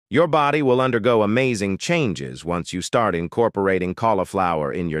Your body will undergo amazing changes once you start incorporating cauliflower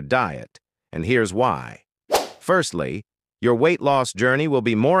in your diet, and here's why. Firstly, your weight loss journey will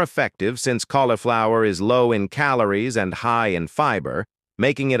be more effective since cauliflower is low in calories and high in fiber,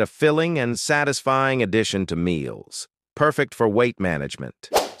 making it a filling and satisfying addition to meals, perfect for weight management.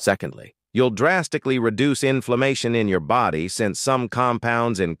 Secondly, you'll drastically reduce inflammation in your body since some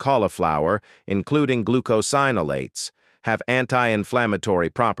compounds in cauliflower, including glucosinolates, have anti-inflammatory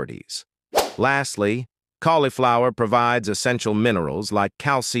properties. Lastly, cauliflower provides essential minerals like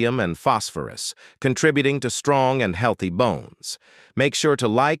calcium and phosphorus, contributing to strong and healthy bones. Make sure to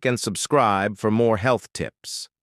like and subscribe for more health tips.